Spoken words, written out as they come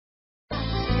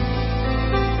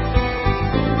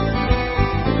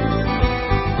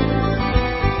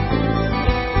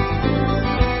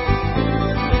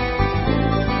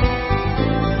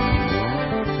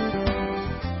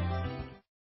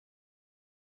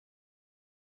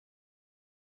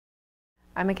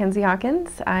I'm Mackenzie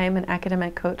Hawkins. I'm an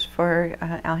academic coach for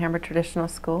Alhambra Traditional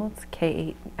School. It's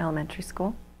K-8 elementary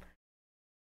school.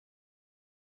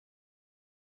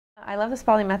 I love the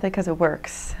Spalding Method because it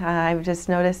works. I've just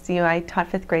noticed, I taught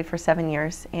 5th grade for 7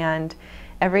 years, and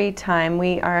every time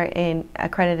we are in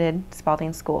accredited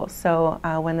Spalding school. So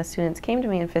when the students came to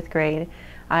me in 5th grade,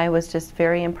 I was just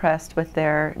very impressed with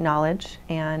their knowledge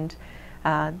and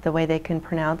the way they can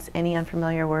pronounce any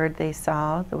unfamiliar word they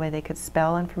saw, the way they could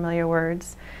spell unfamiliar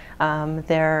words.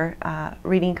 Their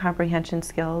reading comprehension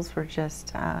skills were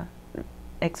just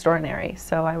extraordinary.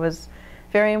 So I was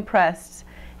very impressed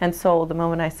and sold the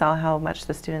moment I saw how much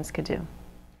the students could do.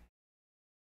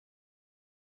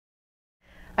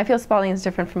 I feel Spalding is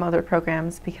different from other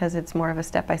programs because it's more of a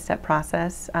step-by-step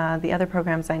process. The other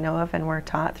programs I know of and were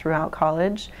taught throughout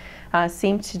college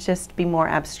seem to just be more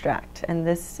abstract, and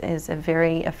this is a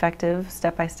very effective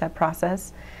step-by-step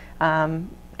process and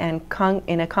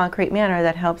in a concrete manner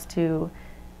that helps to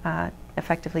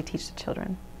effectively teach the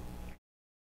children.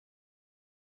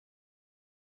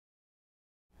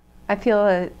 I feel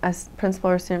a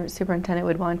principal or superintendent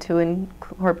would want to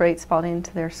incorporate Spalding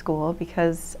into their school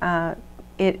because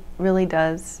it really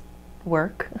does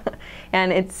work.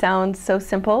 And it sounds so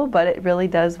simple, but it really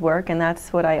does work, and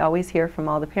that's what I always hear from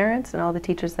all the parents and all the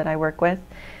teachers that I work with.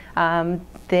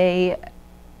 ASU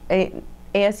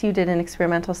did an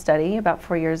experimental study about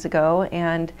 4 years ago,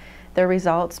 and their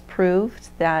results proved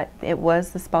that it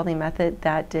was the Spalding Method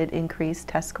that did increase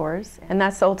test scores, and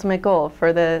that's the ultimate goal,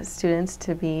 for the students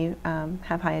to be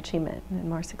have high achievement and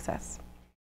more success.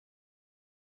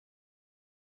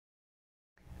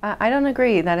 I don't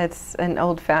agree that it's an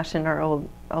old-fashioned or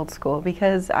old school,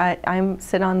 because I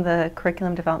sit on the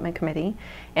Curriculum Development Committee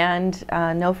and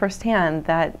know firsthand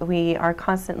that we are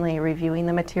constantly reviewing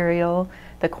the material,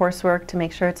 the coursework, to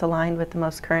make sure it's aligned with the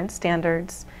most current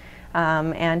standards,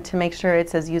 and to make sure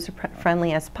it's as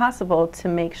user-friendly as possible, to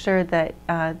make sure that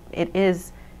it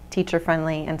is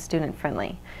teacher-friendly and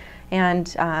student-friendly. And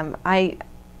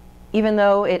even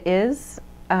though it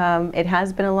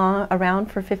has been around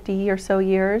for 50 or so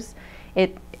years,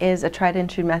 it is a tried and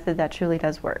true method that truly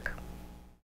does work.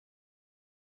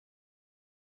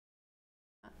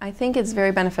 I think it's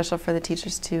very beneficial for the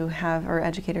teachers to have, or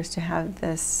educators to have,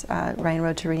 this Ryan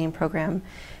Road to Reading program.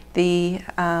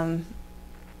 From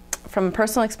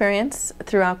personal experience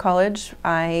throughout college,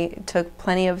 I took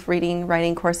plenty of reading,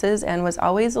 writing courses and was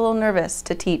always a little nervous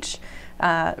to teach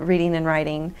reading and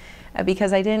writing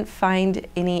because I didn't find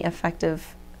any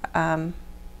effective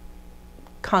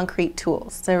concrete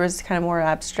tools. There was kind of more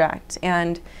abstract,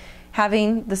 and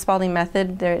having the Spalding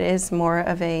Method, there is more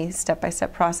of a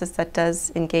step-by-step process that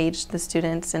does engage the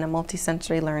students in a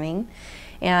multisensory learning,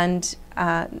 and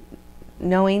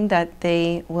knowing that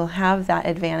they will have that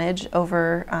advantage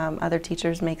over other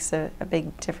teachers makes a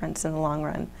big difference in the long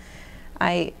run.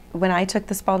 When I took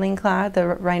the Spalding class, the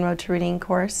Ryan Road to Reading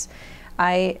course,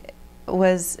 I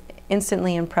was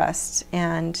instantly impressed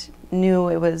and knew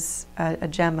it was a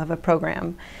gem of a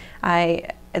program.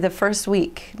 The first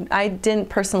week, I didn't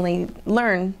personally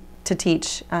learn to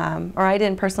teach, or I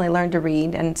didn't personally learn to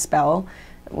read and spell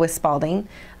with Spalding,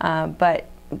 but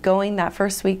going that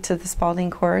first week to the Spalding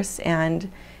course and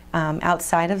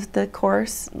outside of the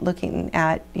course, looking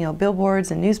at billboards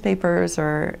and newspapers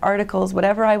or articles,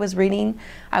 whatever I was reading,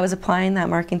 I was applying that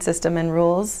marking system and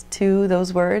rules to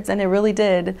those words, and it really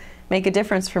did make a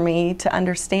difference for me to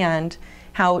understand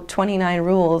how 29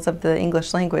 rules of the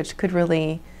English language could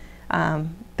really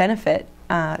benefit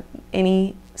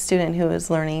any student who is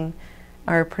learning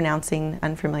or pronouncing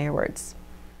unfamiliar words.